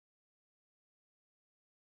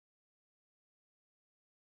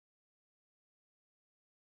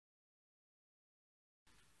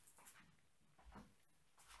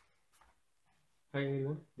Hi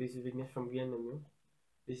everyone, this is Dinesh from VNMU.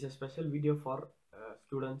 This is a special video for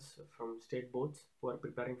students from state boards who are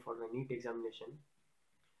preparing for the NEET examination.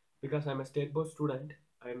 Because I'm a state board student,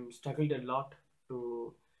 I'm struggled a lot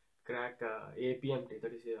to crack APMT,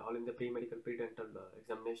 that is all in the pre-medical pre-dental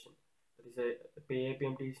examination. That is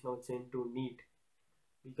APMT is now changed to NEET.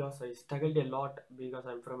 Because I struggled a lot because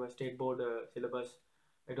I'm from a state board syllabus.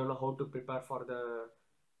 I don't know how to prepare for the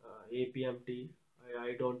APMT.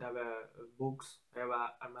 I don't have books.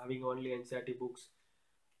 I'm having only NCERT books.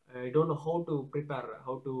 I don't know how to prepare,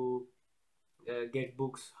 how to get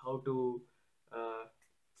books, how to uh,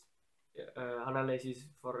 analysis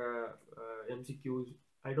for MCQs.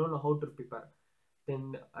 I don't know how to prepare.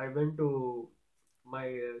 Then I went to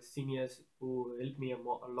my seniors who helped me a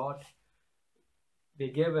lot. They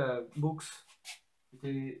gave books.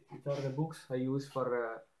 Which are the books I use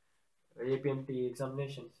for APMT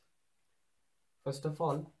examinations. First of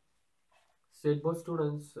all, state board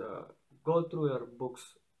students go through your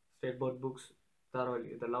books, state board books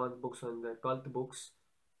thoroughly, the 11th books and the 12th books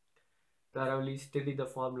thoroughly, study the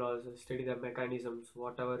formulas, study the mechanisms,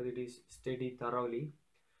 whatever it is, study thoroughly.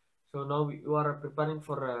 So now you are preparing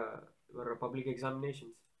for your public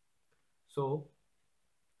examinations. So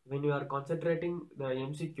when you are concentrating the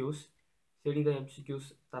MCQs, study the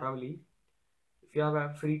MCQs thoroughly. If you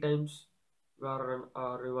have free times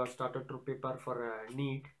or you are started to prepare for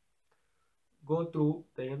NEET, go through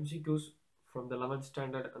the MCQs from the 11th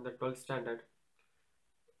standard and the 12th standard.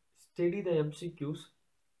 Study the MCQs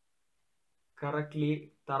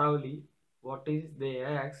correctly, thoroughly. What is they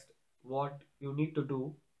asked, what you need to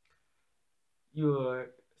do. You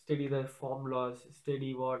study the formulas,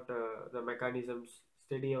 study what the mechanisms,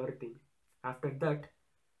 study everything. After that,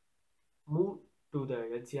 move to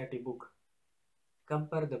the NCERT book.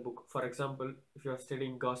 Compare the book. For example, if you are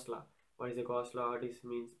studying Gauss law, what is the Gauss law? This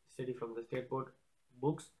means study from the state board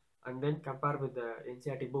books and then compare with the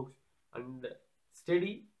NCERT books and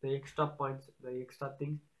study the extra points, the extra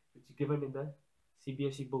things which is given in the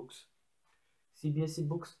CBSE books. CBSE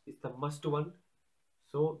books is the must one.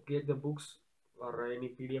 So get the books or any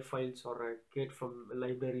PDF files or get from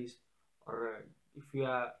libraries or if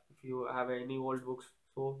you have any old books.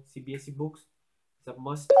 So CBSE books is a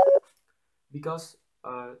must because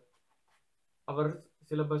our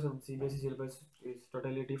syllabus and CBSE syllabus is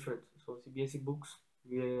totally different. So CBSE books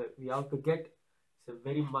we have to get. It's a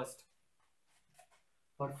very must.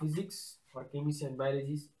 For physics, for chemistry and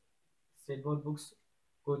biology, state board books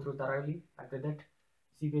go through thoroughly. After that,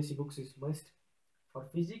 CBSE books is must. For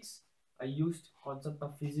physics, I used Concept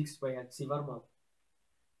of Physics by Verma.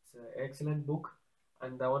 It's an excellent book.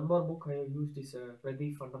 And the one more book I have used is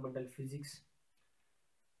Pradeep Fundamental Physics.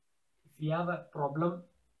 If you have a problem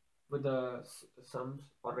with the sums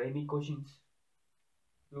or any questions,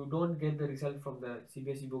 you don't get the result from the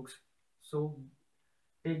CBSE books. So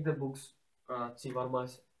take the books,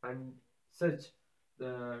 Chivarmas, and search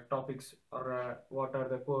the topics or what are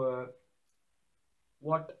the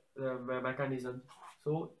mechanisms.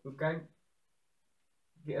 So you can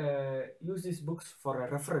use these books for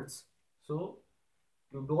a reference. So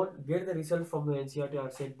you don't get the result from the NCERT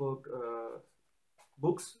or state board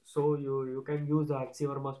books. So you can use the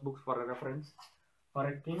Chivarma's books for a reference. For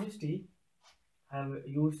a chemistry, I have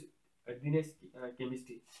used Dinesh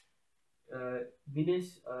chemistry.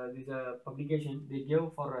 Dinesh, this is a publication they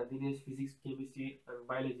gave for Dinesh physics, chemistry, and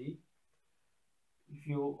biology. If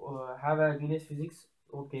you have a Dinesh physics,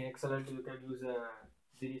 okay, excellent. You can use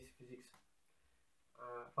Dinesh physics.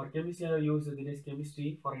 For chemistry, I use Dinesh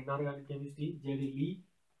chemistry. For inorganic chemistry, JD Lee.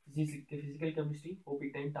 Physical chemistry, OP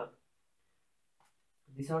Tandon.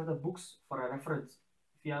 These are the books for a reference.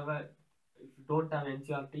 If you have if you don't have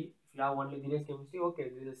NCERT, if you have only Dinesh chemistry, okay,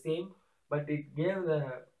 it is the same, but it gave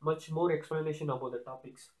much more explanation about the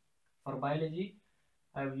topics. For biology,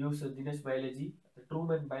 I have used Dinesh biology, the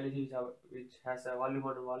Trueman biology, which has a volume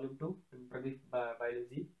 1 and volume 2, and Pradeep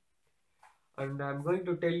biology. And I'm going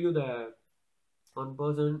to tell you the one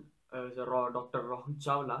person, Dr. Rahul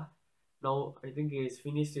Chawla. Now I think he has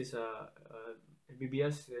finished his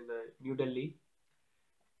MBBS in New Delhi.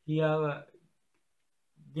 He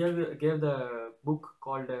gave the book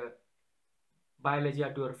called Biology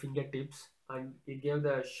at Your Fingertips, and he gave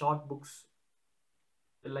the short books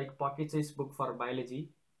like pocket size book for biology.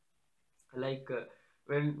 Like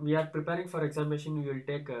when we are preparing for examination, we will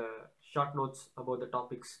take short notes about the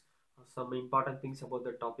topics, some important things about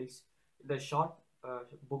the topics. The short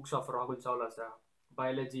books of Rahul Chawla's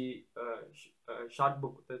biology short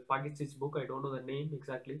book, the pocket size book. I don't know the name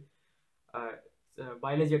exactly. Uh,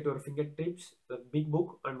 Biology at Your Fingertips, the big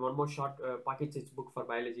book, and one more short pocket size book for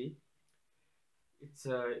biology. It's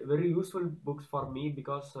very useful books for me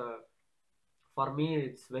because for me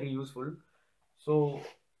it's very useful. So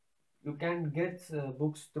you can get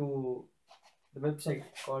books through the website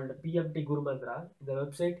called PMT Guru Mantra. In the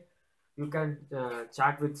website, you can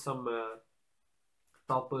chat with some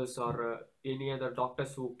toppers or any other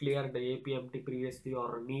doctors who cleared the APMT previously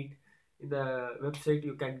or NEET. In the website,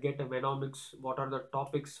 you can get a mnemonics. What are the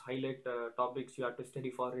topics? Highlight topics you have to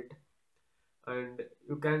study for it, and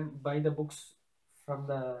you can buy the books from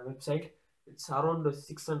the website. It's around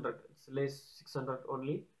 600. It's less 600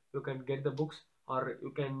 only. You can get the books, or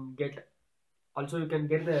you can get also you can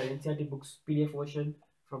get the NCERT books PDF version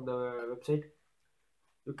from the website.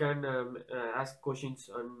 You can ask questions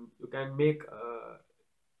and you can make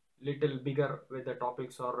little bigger with the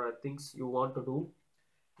topics or things you want to do.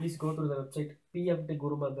 Please go to the website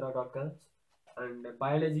pmtgurumandra.com. And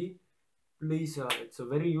biology, please, it's a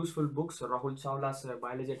very useful book. So Rahul Chawla's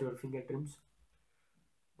Biology at Your Fingertips.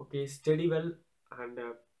 Okay, study well and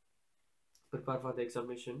prepare for the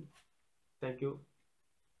examination. Thank you.